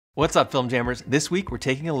What's up, Film Jammers? This week we're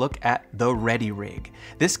taking a look at the Ready Rig.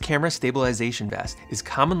 This camera stabilization vest is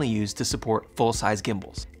commonly used to support full-size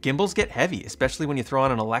gimbals. Gimbals get heavy, especially when you throw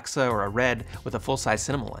on an Alexa or a Red with a full-size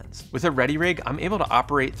cinema lens. With a Ready Rig, I'm able to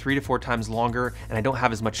operate 3 to 4 times longer and I don't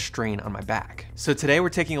have as much strain on my back. So today we're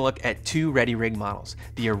taking a look at two Ready Rig models,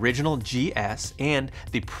 the original GS and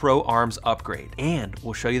the ProArms upgrade, and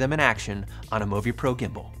we'll show you them in action on a Movi Pro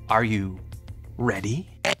gimbal. Are you ready?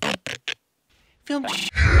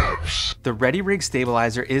 The Ready Rig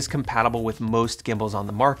stabilizer is compatible with most gimbals on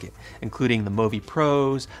the market, including the Movi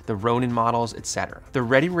Pros, the Ronin models, etc. The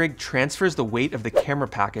Ready Rig transfers the weight of the camera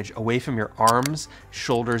package away from your arms,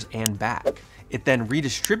 shoulders, and back. It then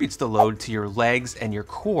redistributes the load to your legs and your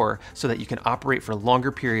core so that you can operate for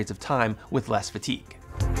longer periods of time with less fatigue.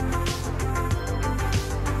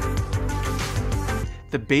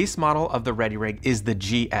 The base model of the Ready Rig is the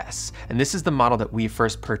GS, and this is the model that we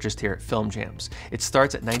first purchased here at Film Jams. It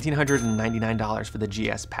starts at $1,999 for the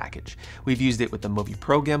GS package. We've used it with the Movi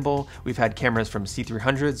Pro gimbal, we've had cameras from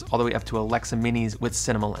C300s all the way up to Alexa Minis with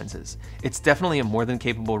cinema lenses. It's definitely a more than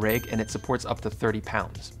capable rig and it supports up to 30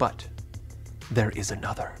 pounds, but there is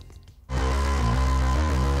another.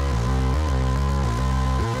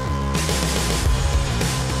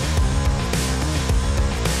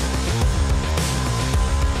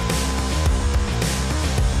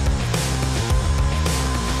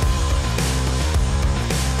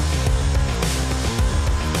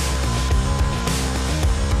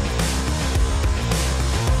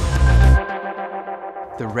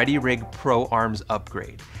 The Ready Rig ProArms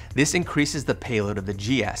upgrade. This increases the payload of the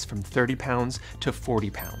GS from 30 pounds to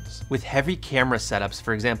 40 pounds. With heavy camera setups,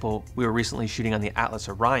 for example, we were recently shooting on the Atlas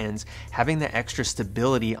Orions, having the extra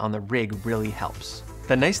stability on the rig really helps.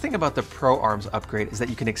 The nice thing about the ProArms upgrade is that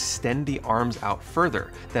you can extend the arms out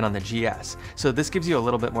further than on the GS. So this gives you a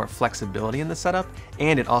little bit more flexibility in the setup,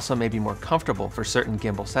 and it also may be more comfortable for certain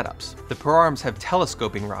gimbal setups. The ProArms have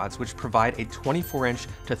telescoping rods, which provide a 24-inch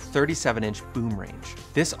to 37-inch boom range.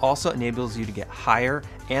 This also enables you to get higher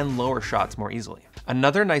and lower shots more easily.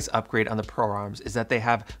 Another nice upgrade on the ProArms is that they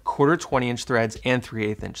have 1/4 20-inch threads and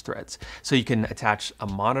 3/8-inch threads. So you can attach a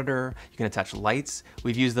monitor, you can attach lights.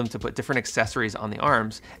 We've used them to put different accessories on the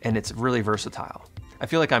arms, and it's really versatile. I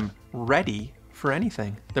feel like I'm ready for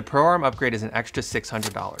anything. The ProArm upgrade is an extra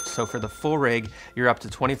 $600, so for the full rig, you're up to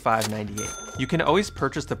 $25.98. You can always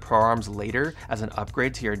purchase the ProArms later as an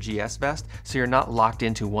upgrade to your GS vest, so you're not locked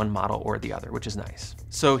into one model or the other, which is nice.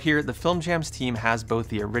 So here, the Film Jams team has both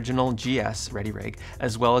the original GS Ready Rig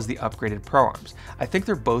as well as the upgraded ProArms. I think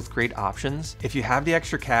they're both great options. If you have the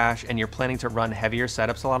extra cash and you're planning to run heavier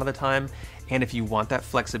setups a lot of the time, and if you want that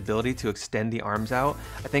flexibility to extend the arms out,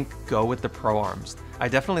 I think go with the ProArms. I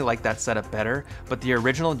definitely like that setup better, but the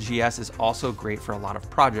original GS is also great for a lot of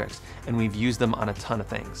projects, and we've used them on a ton of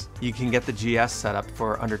things. You can get the GS setup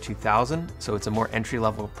for under $2,000, so it's a more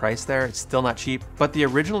entry-level price there. It's still not cheap, but the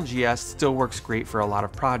original GS still works great for a lot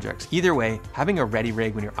of projects. Either way, having a Ready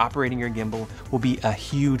Rig when you're operating your gimbal will be a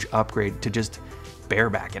huge upgrade to just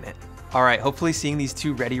barebacking it. All right, hopefully seeing these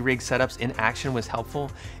two Ready Rig setups in action was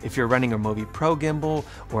helpful. If you're running a Movi Pro gimbal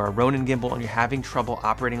or a Ronin gimbal and you're having trouble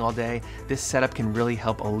operating all day, this setup can really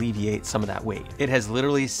help alleviate some of that weight. It has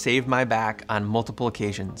literally saved my back on multiple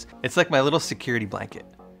occasions. It's like my little security blanket.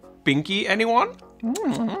 Binky, anyone?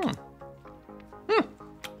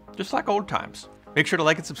 Just like old times. Make sure to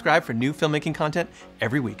like and subscribe for new filmmaking content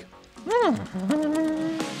every week.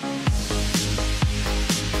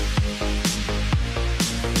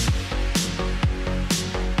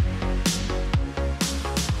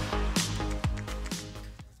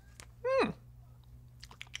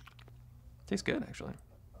 Tastes good, actually.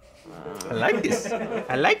 I like this.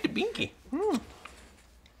 I like the binky.